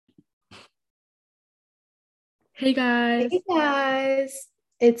Hey guys, Hey guys,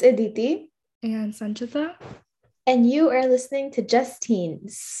 it's Aditi, and Sanchita. and you are listening to Just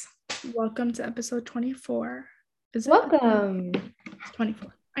Teens. Welcome to episode 24. Is it? Welcome. It's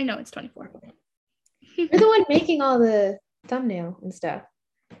 24. I know it's 24. You're the one making all the thumbnail and stuff.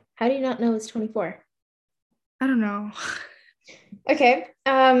 How do you not know it's 24? I don't know. Okay.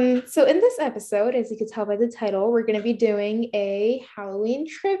 So in this episode, as you can tell by the title, we're gonna be doing a Halloween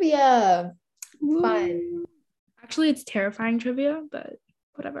trivia. Fun. Woo. Actually, it's terrifying trivia, but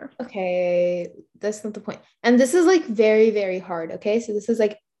whatever. Okay, that's not the point. And this is like very, very hard. Okay, so this is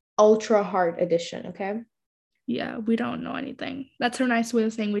like ultra hard edition. Okay. Yeah, we don't know anything. That's her nice way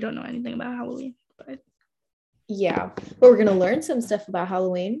of saying we don't know anything about Halloween, but Yeah, but we're gonna learn some stuff about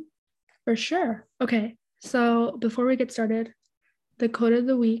Halloween. for sure. Okay, so before we get started, the code of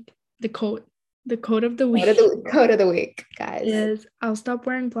the week, the code of the Code of week the code of the week, guys. is I'll stop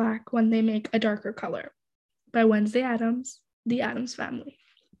wearing black when they make a darker color by Wednesday Addams, the Addams Family.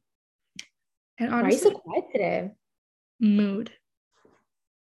 And Why are you so honestly, quiet today? mood.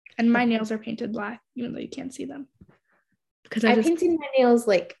 And my Okay. nails are painted black, even though you can't see them. Because I painted my nails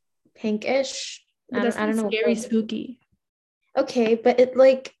like pinkish. but that's I not don't know what scary color. spooky. Okay, but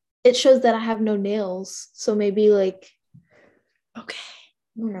it shows that I have no nails. So maybe like Okay.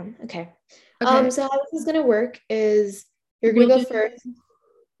 I don't know. Okay. Okay. So how this is gonna work is you're gonna We'll go do first.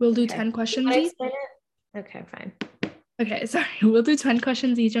 we'll do Okay. 10 You questions want to each. explain it? Okay, fine. Okay, sorry. We'll do 10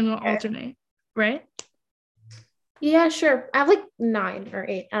 questions each and we'll Okay. alternate, right? Yeah, sure. I have like 9 or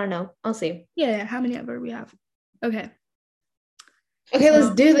 8. I don't know. I'll see. Yeah, how many ever we have. Okay. Okay, let's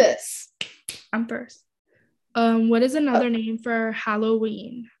So do this. I'm first. What is Oh, another name for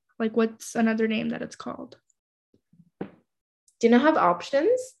Halloween? Like what's another name that it's called? do you not have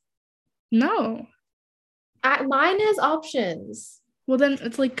options? No. Mine has options. Well then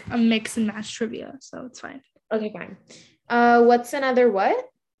it's like a mix and match trivia, so it's fine. Okay, fine. What's another what?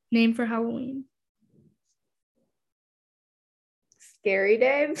 Name for Halloween. Scary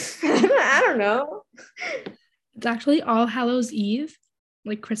day? I don't know. It's actually All Hallows Eve,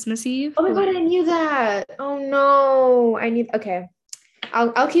 like Christmas Eve. Oh my God, I knew that. Oh no. Okay.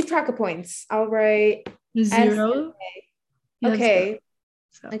 I'll keep track of points. I'll write S. Zero. You have zero. Okay.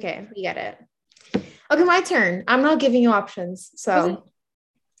 So Okay, we get it. Okay, my turn. I'm not giving you options. okay. So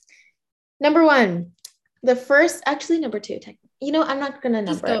number one, actually number two. I'm not gonna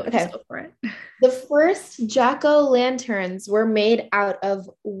Just number it. go, just Okay. go for it. The first jack-o'-lanterns were made out of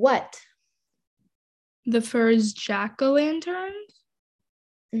what? The first jack-o'-lantern.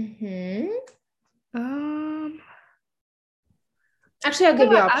 Mm-hmm. Um, Actually, I'll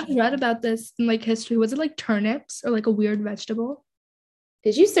give you I've options. read about this in like history. Was it like turnips or like a weird vegetable?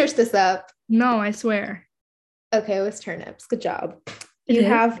 Did you search this up? No, I swear. Okay, it was turnips. Good job. It You is.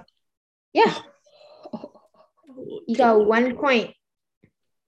 have, yeah, you got 1 point.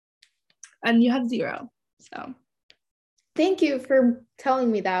 And you have zero. So Thank you for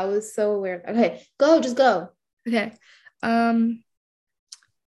telling me that. I was so weird. Okay, just go. okay.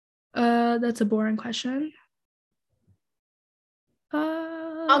 That's a boring question.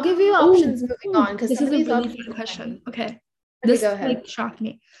 I'll give you Oh, options moving on because this some is of a these really options fun are funny. question. Okay. Okay, This go ahead. like shocked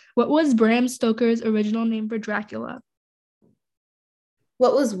me. What was Bram Stoker's original name for Dracula?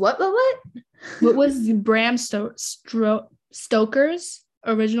 What was what? What was Stoker's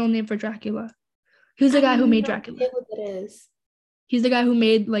original name for Dracula? Who's I the have guy who made no Dracula? idea what that is. He's the guy who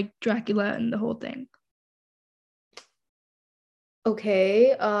made like Dracula and the whole thing.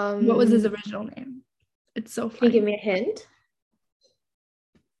 Okay. What was his original name? It's so Can you give funny. me a hint?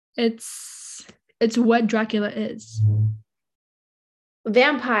 It's what Dracula is.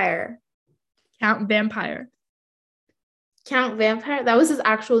 Vampire. Count Vampire. Count Vampire. That was his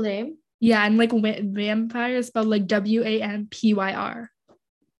actual name. Yeah, and like vampire is spelled like Wampyr.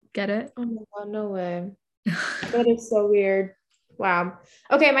 Get it? Oh my God, no way. That is so weird. Wow.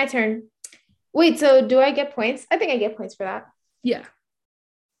 Okay, my turn. Wait, so do I get points? I think I get points for that. Yeah,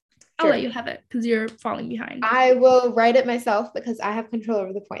 I'll let Sure. you have it because you're falling behind. I will write it myself because I have control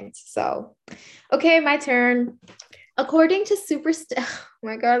over the points. So, okay, my turn. According to oh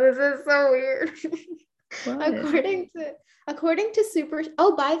my God, this is so weird. What? According to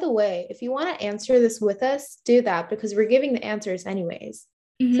oh, by the way, if you want to answer this with us, do that because we're giving the answers anyways.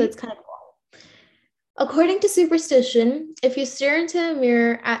 So Mm-hmm. it's kind of cool. According to superstition, if you stare into a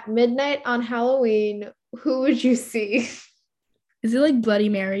mirror at midnight on Halloween, who would you see? Is it like Bloody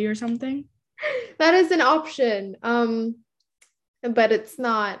Mary or something? That is an option. But it's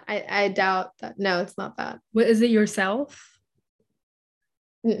not. I doubt that. No, it's not that. What is it yourself?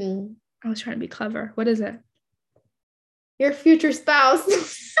 Mm-mm. I was trying to be clever. What is it? Your future spouse.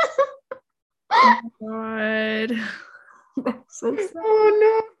 Oh my stupid. So sad. Oh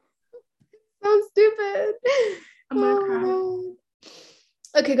no. So stupid. I'm gonna cry. no.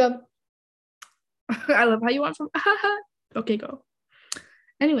 Okay, go. I love how you went from okay, go.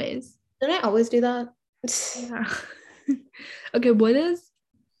 Anyways. Don't I always do that? Yeah. Okay,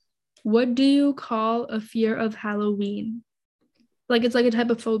 what do you call a fear of Halloween? Like it's like a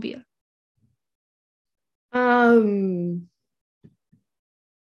type of phobia. I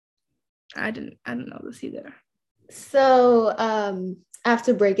don't know this either. So I have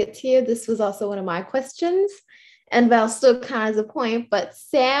to break it to you. This was also one of my questions, and Val still kind of a point, but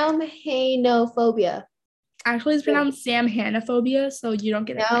samhainophobia. Actually, it's pronounced Samhanophobia, so you don't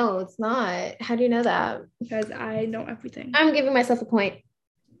get it. No, it's not. How do you know that? Because I know everything. I'm giving myself a point.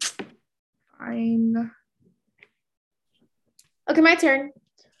 Fine. Okay, my turn.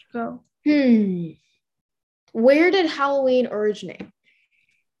 Go. Where did Halloween originate?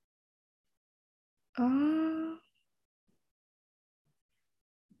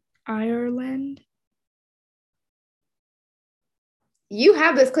 Ireland. You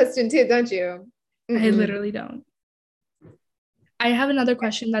have this question too, don't you? I literally don't. I have another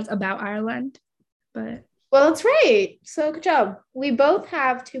question that's about Ireland, but well, that's right. So good job. We both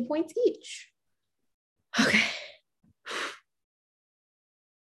have 2 points each. Okay.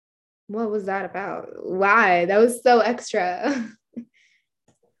 What was that about? Why? That was so extra.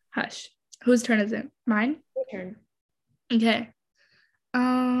 hush. Whose turn is it? Mine? Your turn. Okay.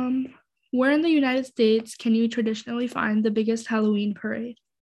 Where in the United States can you traditionally find the biggest Halloween parade?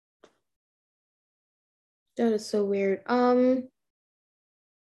 That is so weird. I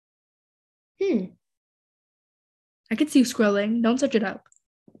could see you scrolling. Don't search it up.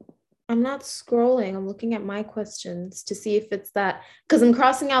 I'm not scrolling. I'm looking at my questions to see if it's that, because I'm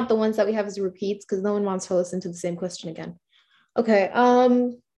crossing out the ones that we have as repeats because no one wants to listen to the same question again. Okay.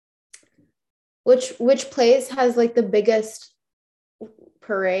 Which place has like the biggest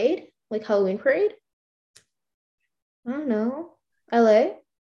parade, like Halloween parade? I don't know. LA?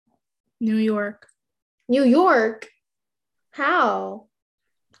 New York. New York? How?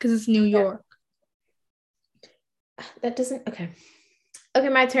 Because it's New York. That doesn't, okay. Okay,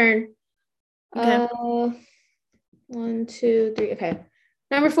 my turn. Okay. 1, 2, 3. Okay.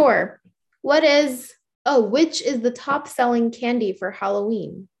 Number 4. Which is the top selling candy for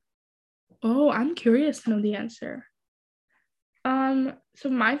Halloween? Oh, I'm curious to know the answer. So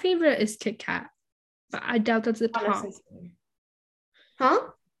my favorite is Kit Kat, but I doubt that's the top. Huh?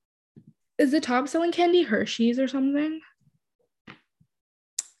 Is the top selling candy Hershey's or something?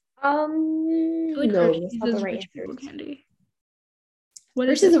 Like No, Hershey's that's not the is right rich answer. people candy. What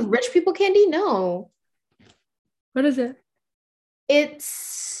is Hershey's it? a rich people candy? No. What is it?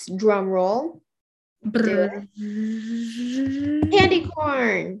 It's drum roll. Brrr. Candy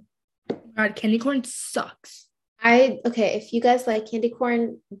corn. God, candy corn sucks. Okay, if you guys like candy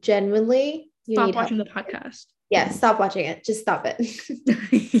corn genuinely, you Stop need help. watching the podcast. Yeah, stop watching it. Just stop it.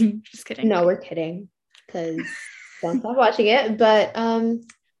 Just kidding. No, we're kidding. Because don't stop watching it. But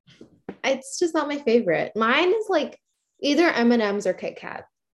it's just not my favorite. Mine is like either M&M's or Kit Kat.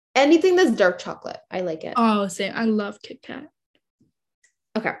 Anything that's dark chocolate, I like it. Oh, same. I love Kit Kat.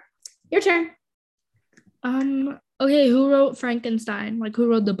 Okay, your turn. Okay, who wrote Frankenstein? Like, who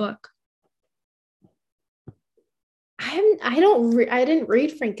wrote the book? I didn't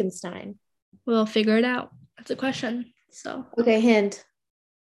read Frankenstein. We'll figure it out. That's a question. So okay, hint.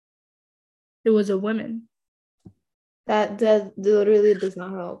 It was a woman. That literally does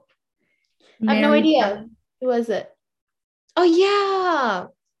not help. I have no Mary idea. Shelley. Who was it? Oh yeah.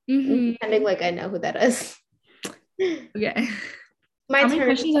 Mm-hmm. Pretending like I know who that is. Okay. My How turn. many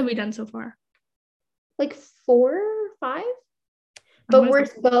questions have we done so far? Like 4 or 5. But we're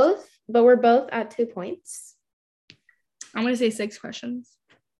both at 2 points. I'm gonna say 6 questions.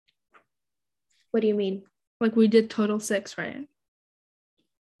 What do you mean? Like we did total 6, right?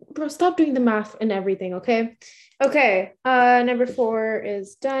 Bro, stop doing the math and everything, okay? Okay. Number 4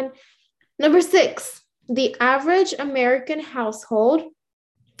 is done. Number 6. The average American household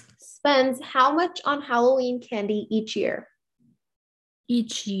spends how much on Halloween candy each year?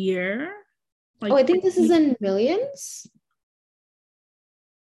 Each year? Like, I think this is in millions.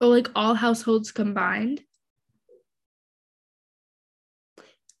 Oh, like all households combined?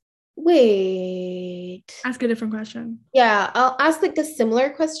 Wait. Ask a different question. Yeah, I'll ask like a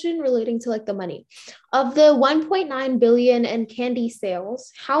similar question relating to like the money. Of the 1.9 billion in candy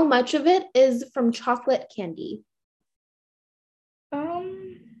sales, how much of it is from chocolate candy?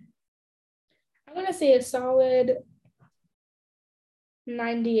 I'm gonna say a solid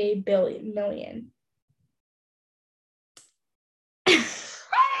 98 million.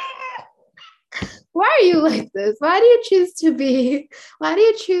 Why are are you like this? Why do you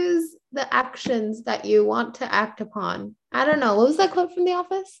choose the actions that you want to act upon? I don't know. What was that quote from The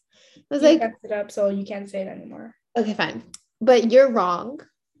Office? It was You like, messed it up, so you can't say it anymore. okay, fine. But you're wrong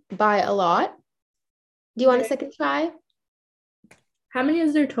by a lot. Do you want a Okay. second try? How many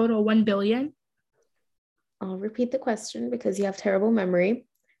is there total? 1 billion? I'll repeat the question because you have terrible memory.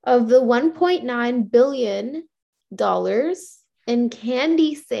 Of the $1.9 billion in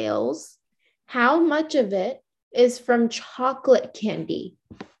candy sales, how much of it is from chocolate candy?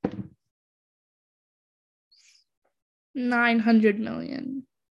 900 million.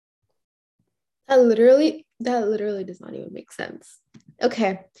 That literally does not even make sense.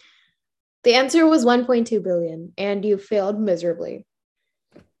 Okay. The answer was 1.2 billion, and you failed miserably.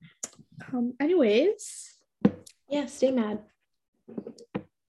 Anyways. Yeah, stay mad.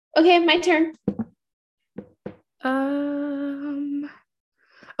 Okay, my turn.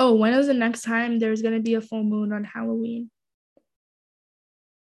 Oh, when is the next time there's gonna be a full moon on Halloween?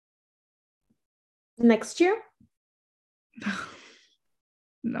 Next year?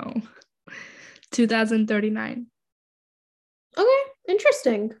 No. 2039. Okay,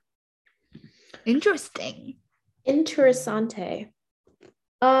 interesting. Interesting. Interessante.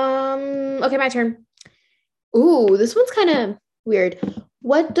 Okay, my turn. Ooh, this one's kind of weird.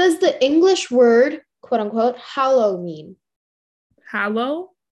 What does the English word, quote unquote, hallow mean? Hallow?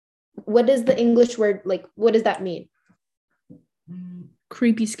 What does the English word, like, what does that mean?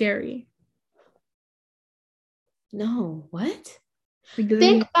 Creepy, scary. No, what? Like, does it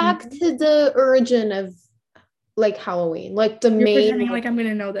mean Think back to the origin of like Halloween, like the you're main. pretending like I'm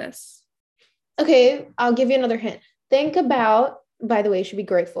gonna know this? Okay, I'll give you another hint. Think about, by the way, you should be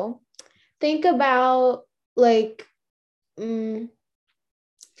grateful. Think about like, think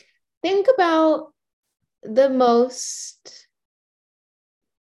about the most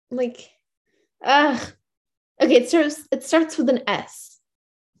like, okay, it starts with an S.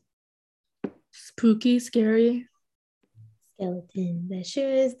 Spooky, scary. Skeleton, the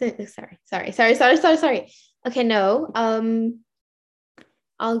shoes. Sorry. Okay, no.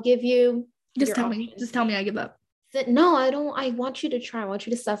 I'll give you Just your tell me. options. Just tell me I give up. No, I don't. I want you to try. I want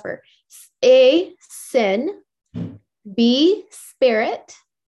you to suffer. A, sin. B, spirit.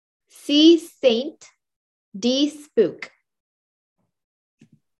 C, saint. D, spook.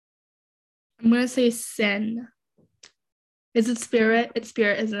 I'm gonna say sin. Is it spirit? It's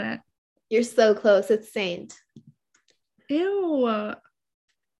spirit, isn't it? You're so close. It's saint. Ew. I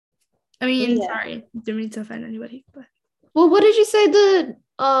mean, Yeah. sorry. Didn't mean to offend anybody, but Well, what did you say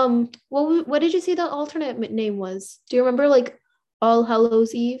what did you say the alternate name was? Do you remember, like, All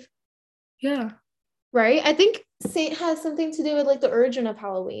Hallows Eve? yeah. Right? I think saint has something to do with like the origin of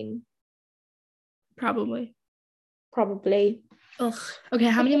Halloween. Probably. Probably. Ugh. Okay,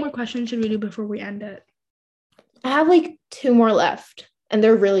 how many more questions should we do before we end it? I have like 2 more left, and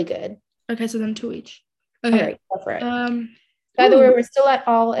they're really good. Okay, so then 2 each. All Okay. right, go for it. Um, By the way, we're still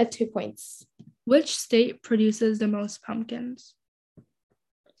at 2 points. which state produces the most pumpkins?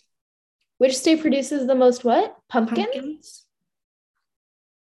 Which state produces the most what? Pumpkins? Pumpkins?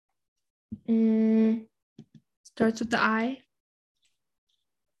 Mm, Starts with the I.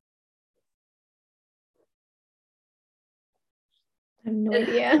 I have no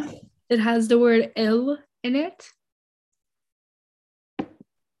idea. It has the word ill in it.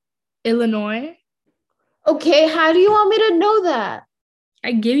 Illinois. Okay, how do you want me to know that?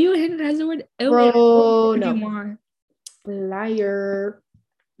 I give you a hint. It has the word ill in it. Bro, If you no. want. Liar.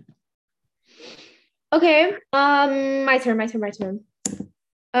 Okay, my turn.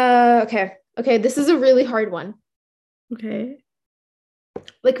 Okay, this is a really hard one. Okay.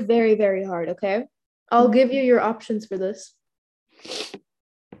 Like, very, very hard, okay? I'll give you your options for this.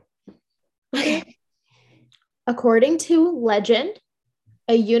 Okay. According to legend,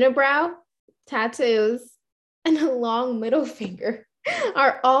 a unibrow, tattoos, and a long middle finger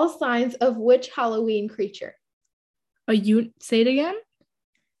are all signs of which Halloween creature? Say it again.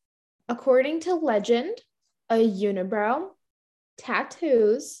 According to legend, a unibrow,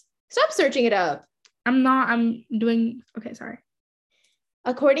 tattoos. Stop searching it up. I'm doing okay, sorry.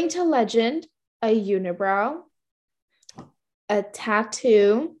 According to legend, a unibrow, a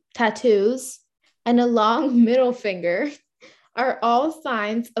tattoos, and a long middle finger are all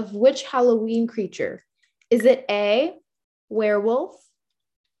signs of which Halloween creature? Is it A, werewolf,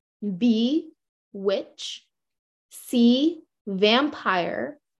 B, witch, C,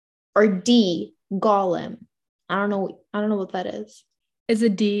 vampire, or D, golem? I don't know what that is. Is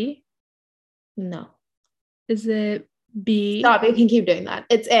it D? No. Is it B? Stop, you can keep doing that.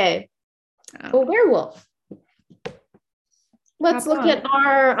 It's A. A werewolf. Let's look at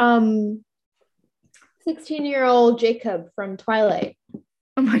our 16-year-old Jacob from Twilight.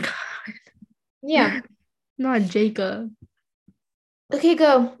 Oh my God. Yeah. Not Jacob. Okay,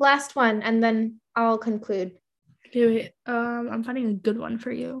 go. Last one, and then I'll conclude. Okay, wait. I'm finding a good one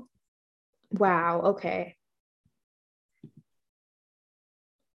for you. Wow. Okay.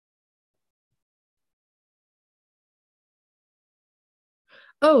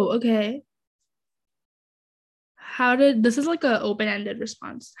 Oh, okay. This is like an open-ended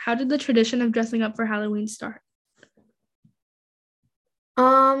response. How did the tradition of dressing up for Halloween start?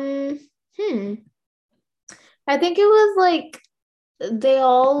 Um, hmm. I think it was like they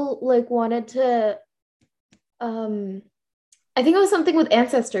all like wanted to um I think it was something with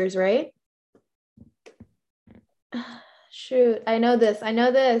ancestors, right? Shoot, I know this. I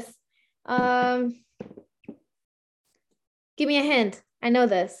know this. Um, give me a hint. I know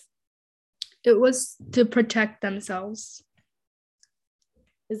this. It was to protect themselves.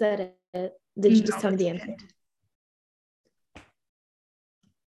 Is that it? Did you just No, tell me that's the a answer? hint.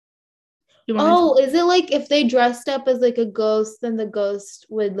 You want me to? Oh, is it like if they dressed up as like a ghost, then the ghost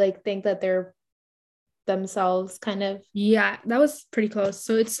would like think that they're themselves, kind of? Yeah, that was pretty close.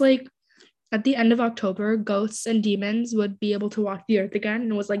 So it's like at the end of October, ghosts and demons would be able to walk the earth again,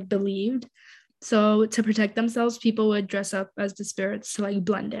 and it was like believed. So to protect themselves, people would dress up as the spirits to like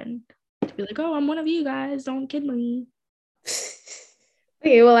blend in, to be like, "Oh, I'm one of you guys. Don't kid me."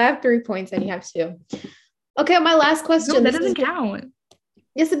 Okay, well, I have 3 points and you have two. Okay, my last No, question. that This is doesn't count.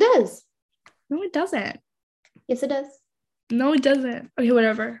 yes, it does. No, it doesn't. Yes, it does. No, it doesn't. Okay,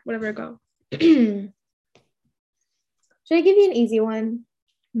 whatever. Whatever, go. Should I give you an easy one?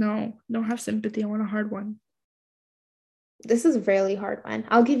 No, don't have sympathy. I want a hard one. This is a really hard one.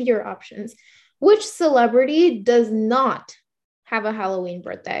 I'll give you your options. Which celebrity does not have a Halloween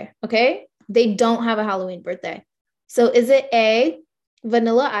birthday? Okay. They don't have a Halloween birthday. So is it A,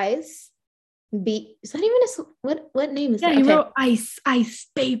 Vanilla Ice? B, is that even what name is Yeah, that? he Okay. wrote ice, ice,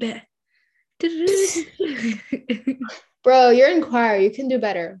 baby. Bro, you're in choir. You can do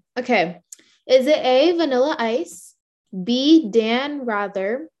better. Okay. Is it A, Vanilla Ice? B, Dan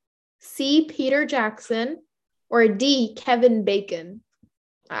Rather? C, Peter Jackson? Or D, Kevin Bacon?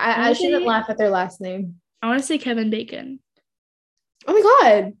 I I want to shouldn't say laugh at their last name. I want to say Kevin Bacon. Oh my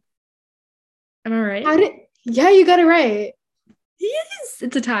God. Am I right? How did, yeah, you got it right. Yes,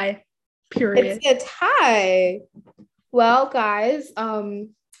 it's a tie. It's Period. a tie. Well, guys,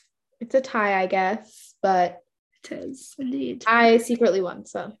 it's a tie, I guess, but It is indeed. I secretly won.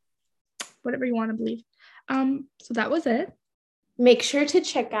 So Whatever you want to believe. So that was it. make sure to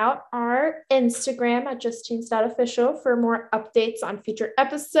check out our Instagram at justeens.official for more updates on future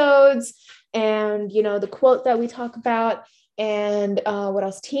episodes and, you know, the quote that we talk about and what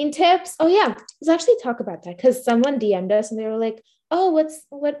else? Teen tips. Oh yeah, let's actually talk about that because someone DM'd us and they were like, oh,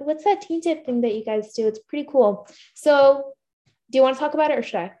 what's that teen tip thing that you guys do? It's pretty cool. So do you want to talk about it or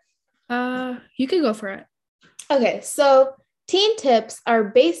should I? You could go for it. Okay, so teen tips are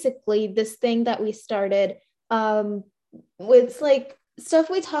basically this thing that we started with like stuff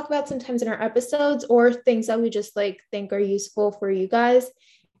we talk about sometimes in our episodes or things that we just like think are useful for you guys.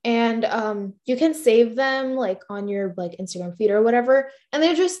 And you can save them like on your like Instagram feed or whatever. And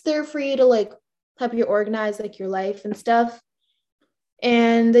they're just there for you to like help you organize like your life and stuff.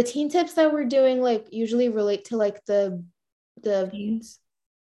 And the teen tips that we're doing like usually relate to like the Teens.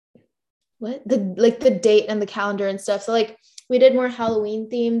 what the like the date and the calendar and stuff. So like we did more Halloween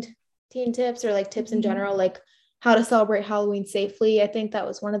themed teen tips or like tips in Mm-hmm. general, like how to celebrate Halloween safely. I think that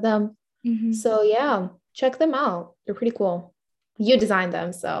was one of them. Mm-hmm. So yeah, check them out. They're pretty cool. You designed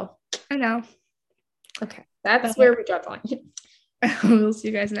them, so I know. okay. That's But where we draw the line. we'll see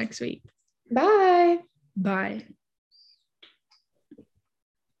you guys next week. Bye. Bye.